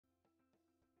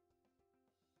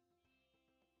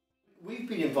We've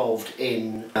been involved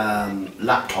in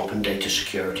laptop and data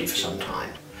security for some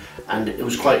time, and it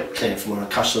was quite clear from what our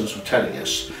customers were telling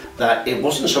us that it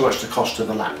wasn't so much the cost of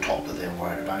the laptop that they were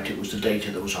worried about, it was the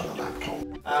data that was on the laptop.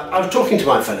 I was talking to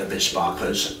my fellow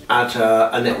Bizsparkers at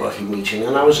a networking meeting,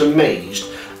 and I was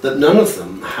amazed that none of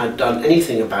them had done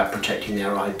anything about protecting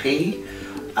their IP,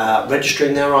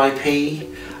 registering their IP.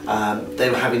 They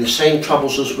were having the same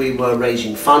troubles as we were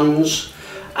raising funds,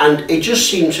 and it just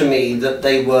seemed to me that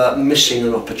they were missing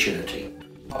an opportunity.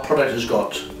 Our product has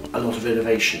got a lot of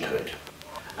innovation to it,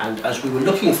 and as we were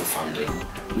looking for funding,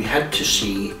 we had to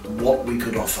see what we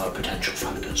could offer potential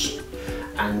funders.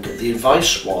 And the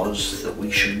advice was that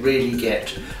we should really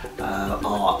get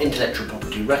our intellectual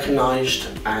property recognised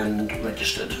and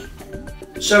registered.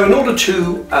 So in order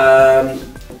to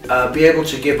be able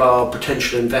to give our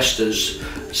potential investors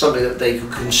something that they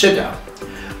could consider,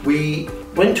 we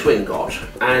went to Inngot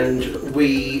and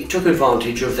we took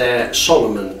advantage of their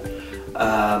Solomon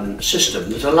system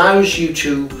that allows you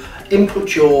to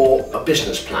input your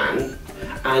business plan,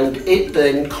 and it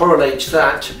then correlates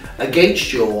that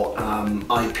against your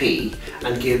IP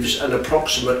and gives an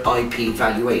approximate IP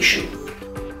valuation.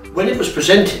 When it was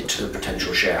presented to the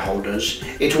potential shareholders,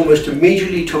 it almost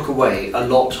immediately took away a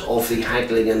lot of the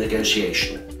haggling and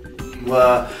negotiation. We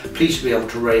were pleased to be able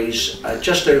to raise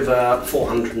just over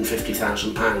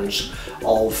 £450,000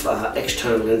 of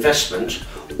external investment,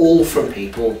 all from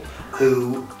people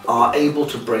who are able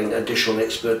to bring additional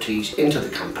expertise into the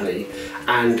company,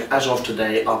 and as of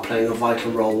today are playing a vital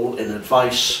role in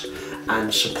advice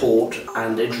and support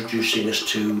and introducing us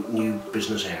to new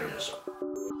business areas.